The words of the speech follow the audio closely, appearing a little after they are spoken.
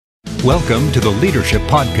Welcome to the Leadership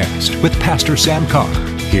Podcast with Pastor Sam Carr.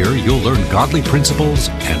 Here you'll learn godly principles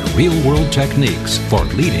and real-world techniques for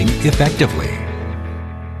leading effectively.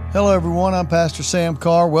 Hello, everyone. I'm Pastor Sam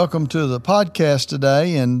Carr. Welcome to the podcast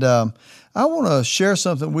today. And I want to share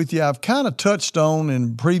something with you I've kind of touched on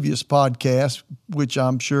in previous podcasts, which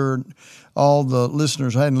I'm sure all the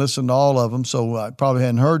listeners hadn't listened to all of them, so I probably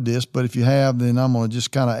hadn't heard this. But if you have, then I'm going to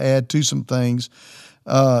just kind of add to some things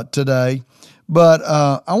today. But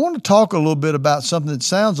I want to talk a little bit about something that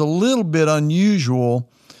sounds a little bit unusual,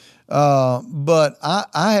 but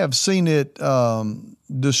I have seen it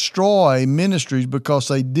destroy ministries because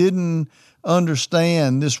they didn't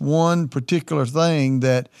understand this one particular thing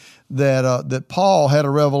that Paul had a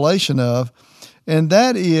revelation of, and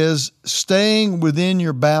that is staying within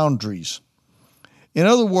your boundaries. In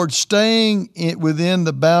other words, staying within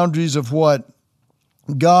the boundaries of what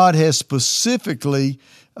God has specifically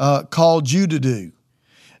called you to do.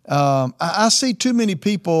 I see too many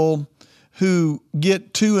people who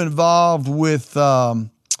get too involved with natural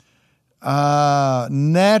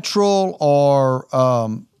or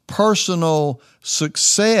personal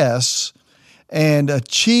success and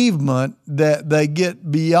achievement that they get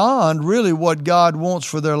beyond really what God wants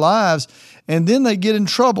for their lives, and then they get in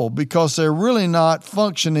trouble because they're really not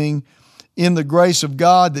functioning in the grace of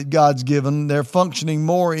God that God's given. They're functioning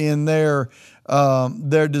more in their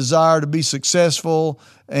desire to be successful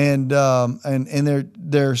and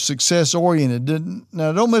they're success oriented.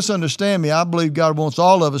 Now, don't misunderstand me. I believe God wants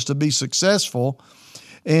all of us to be successful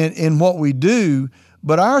in what we do,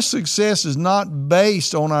 but our success is not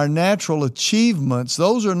based on our natural achievements.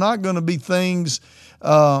 Those are not going to be things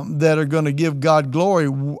that are going to give God glory.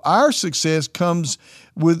 Our success comes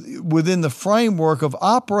within the framework of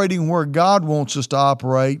operating where God wants us to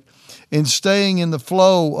operate and staying in the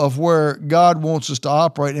flow of where God wants us to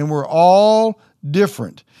operate. And we're all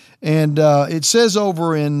different. And it says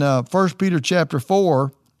over in 1 Peter chapter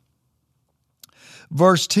 4,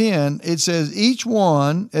 verse 10, it says, each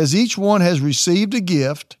one has received a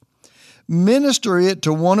gift, minister it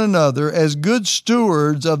to one another as good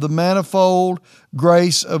stewards of the manifold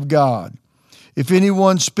grace of God. If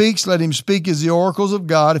anyone speaks, let him speak as the oracles of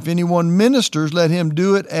God. If anyone ministers, let him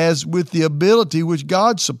do it as with the ability which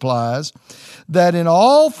God supplies, that in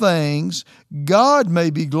all things God may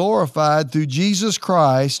be glorified through Jesus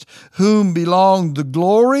Christ, whom belong the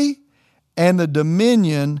glory and the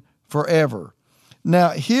dominion forever.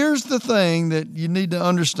 Now, here's the thing that you need to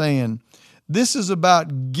understand. This is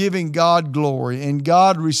about giving God glory and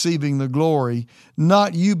God receiving the glory,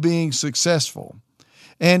 not you being successful.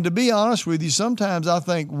 And to be honest with you, sometimes I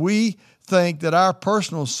think we think that our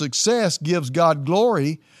personal success gives God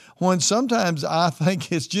glory, when sometimes I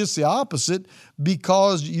think it's just the opposite,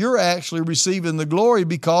 because you're actually receiving the glory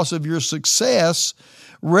because of your success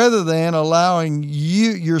rather than allowing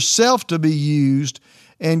yourself to be used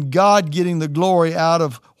and God getting the glory out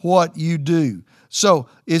of what you do. So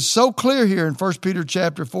it's so clear here in 1 Peter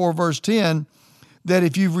chapter 4, verse 10, that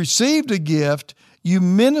if you've received a gift, you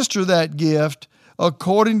minister that gift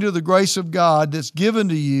according to the grace of God that's given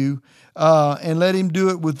to you, and let him do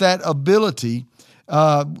it with that ability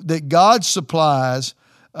that God supplies,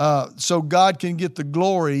 so God can get the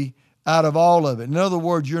glory out of all of it. In other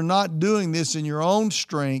words, you're not doing this in your own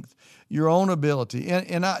strength, your own ability.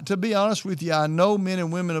 And to be honest with you, I know men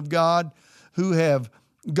and women of God who have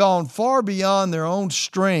gone far beyond their own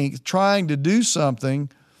strength trying to do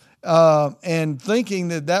something and thinking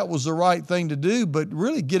that was the right thing to do, but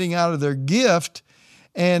really getting out of their gift,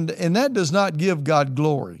 and that does not give God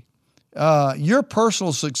glory. Your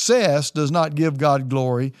personal success does not give God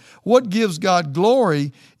glory. What gives God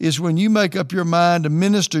glory is when you make up your mind to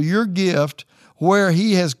minister your gift where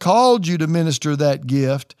He has called you to minister that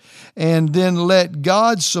gift, and then let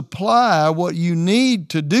God supply what you need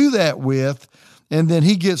to do that with, and then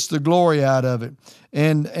He gets the glory out of it.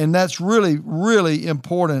 And that's really, really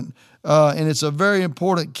important, and it's a very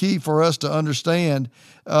important key for us to understand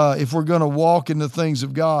if we're going to walk in the things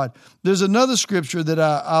of God. There's another scripture that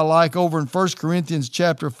I like over in 1 Corinthians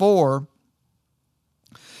chapter 4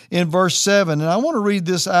 in verse 7, and I want to read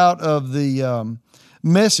this out of the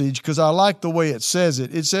Message because I like the way it says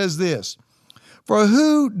it. It says this: for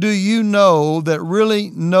who do you know that really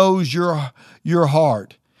knows your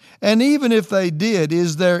heart? And even if they did,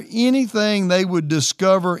 is there anything they would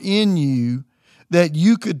discover in you that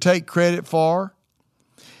you could take credit for?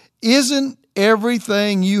 Isn't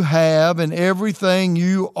everything you have and everything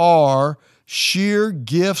you are sheer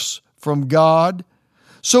gifts from God?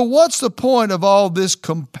 So what's the point of all this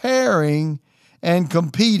comparing and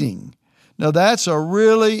competing? Now, that's a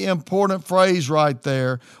really important phrase right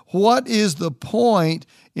there. What is the point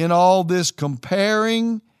in all this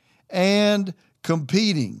comparing and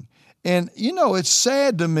competing. And, it's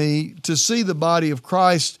sad to me to see the body of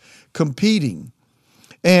Christ competing.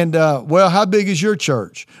 And, how big is your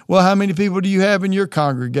church? Well, how many people do you have in your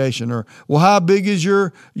congregation? Or, how big is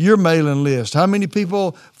your mailing list? How many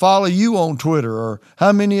people follow you on Twitter? Or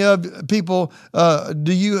how many people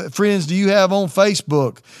do you have on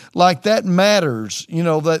Facebook? Like, that matters.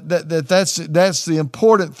 That's the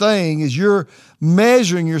important thing, is you're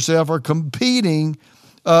measuring yourself or competing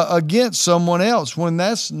against someone else, when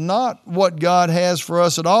that's not what God has for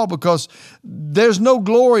us at all, because there's no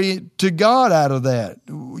glory to God out of that.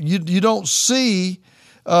 You don't see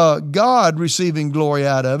God receiving glory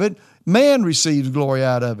out of it. Man receives glory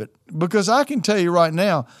out of it. Because I can tell you right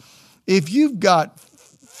now, if you've got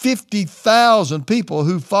 50,000 people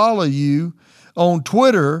who follow you on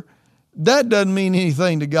Twitter, that doesn't mean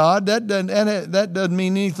anything to God. That doesn't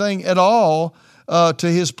mean anything at all to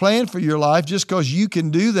His plan for your life. Just because you can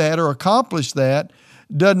do that or accomplish that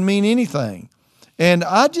doesn't mean anything. And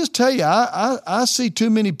I just tell you, I see too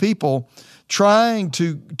many people trying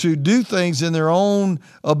to do things in their own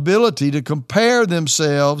ability, to compare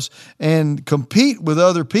themselves and compete with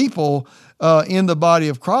other people in the body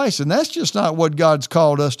of Christ. And that's just not what God's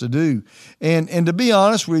called us to do. And to be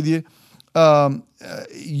honest with you, there are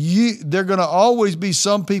going to always be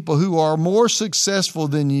some people who are more successful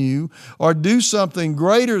than you or do something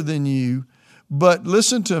greater than you. But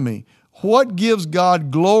listen to me. What gives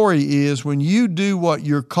God glory is when you do what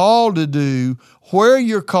you're called to do, where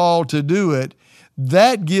you're called to do it.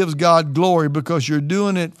 That gives God glory, because you're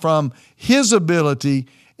doing it from His ability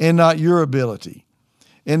and not your ability.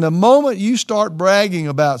 And the moment you start bragging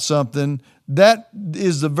about something, that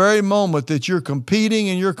is the very moment that you're competing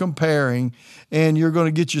and you're comparing, and you're going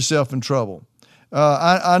to get yourself in trouble.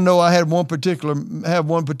 I know I have one particular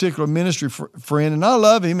ministry friend, and I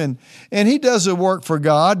love him, and he does the work for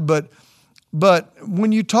God. But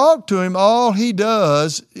when you talk to him, all he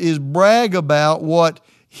does is brag about what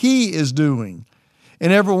he is doing.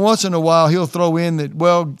 And every once in a while, he'll throw in that,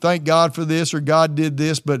 well, thank God for this, or God did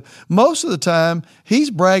this. But most of the time, he's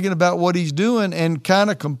bragging about what he's doing and kind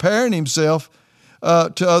of comparing himself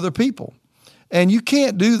to other people. And you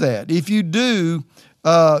can't do that. If you do,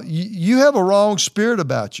 you have a wrong spirit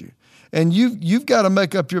about you. And you've got to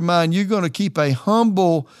make up your mind. You're going to keep a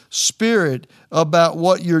humble spirit about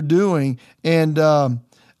what you're doing. And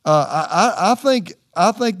I think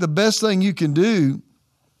the best thing you can do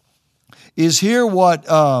is hear what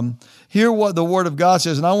the Word of God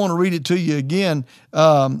says. And I want to read it to you again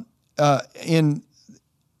in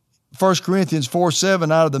 1 Corinthians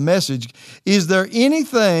 4:7 out of the Message. Is there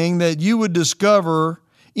anything that you would discover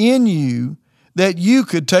in you that you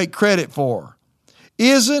could take credit for?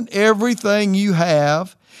 Isn't everything you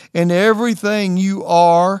have and everything you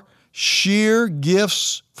are sheer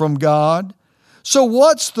gifts from God? So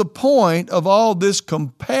what's the point of all this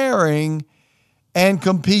comparing and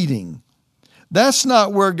competing? That's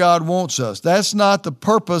not where God wants us. That's not the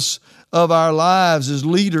purpose of our lives as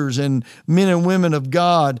leaders and men and women of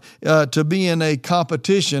God, to be in a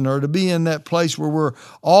competition or to be in that place where we're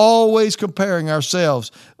always comparing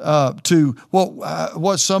ourselves to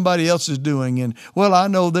what somebody else is doing. And, well, I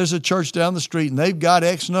know there's a church down the street and they've got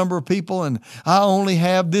X number of people and I only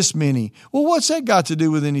have this many. Well, what's that got to do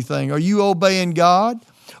with anything? Are you obeying God?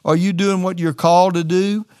 Are you doing what you're called to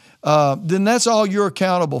do? Then that's all you're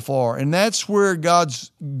accountable for. And that's where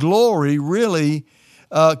God's glory really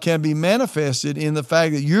can be manifested, in the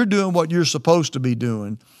fact that you're doing what you're supposed to be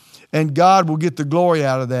doing, and God will get the glory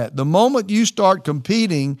out of that. The moment you start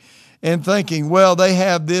competing and thinking, well, they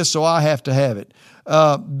have this, so I have to have it,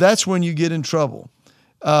 that's when you get in trouble.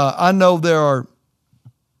 I know there are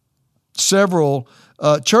several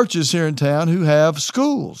churches here in town who have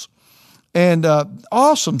schools. And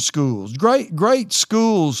awesome schools, great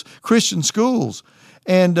schools, Christian schools,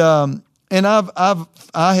 and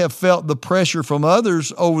I have felt the pressure from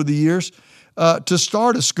others over the years to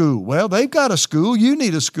start a school. Well, they've got a school, you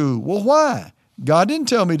need a school. Well, why? God didn't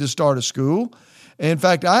tell me to start a school. In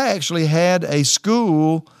fact, I actually had a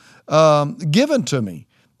school given to me,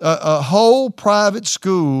 a whole private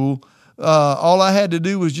school. All I had to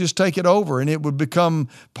do was just take it over, and it would become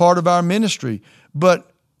part of our ministry. But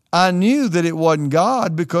I knew that it wasn't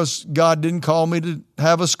God, because God didn't call me to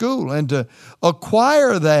have a school. And to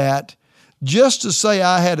acquire that, just to say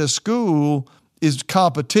I had a school, is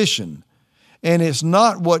competition. And it's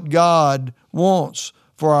not what God wants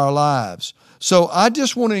for our lives. So I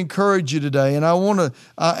just want to encourage you today, and I'm going to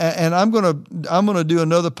do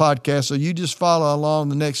another podcast. So you just follow along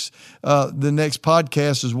the next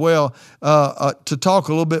podcast as well to talk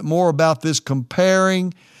a little bit more about this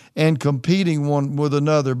comparing and competing one with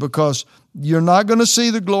another, because you're not going to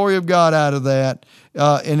see the glory of God out of that,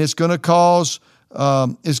 and it's going to cause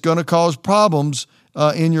problems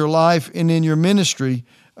in your life and in your ministry,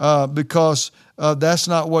 because that's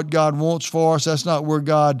not what God wants for us. That's not where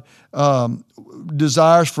God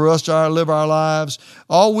desires for us to live our lives.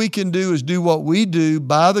 All we can do is do what we do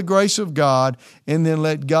by the grace of God, and then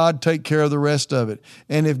let God take care of the rest of it.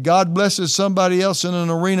 And if God blesses somebody else in an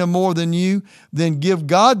arena more than you, then give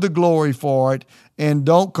God the glory for it, and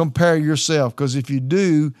don't compare yourself, because if you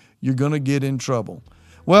do, you're going to get in trouble.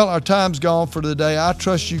 Well, our time's gone for today. I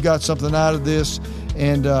trust you got something out of this,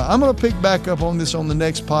 and I'm going to pick back up on this on the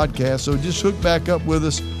next podcast, so just hook back up with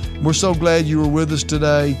us. We're so glad you were with us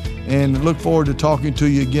today, and look forward to talking to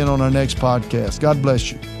you again on our next podcast. God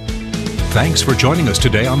bless you. Thanks for joining us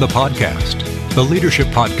today on the podcast. The Leadership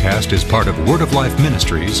Podcast is part of Word of Life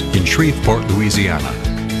Ministries in Shreveport, Louisiana.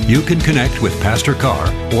 You can connect with Pastor Carr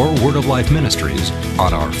or Word of Life Ministries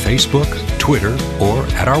on our Facebook, Twitter, or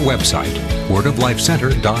at our website,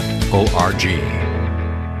 wordoflifecenter.org.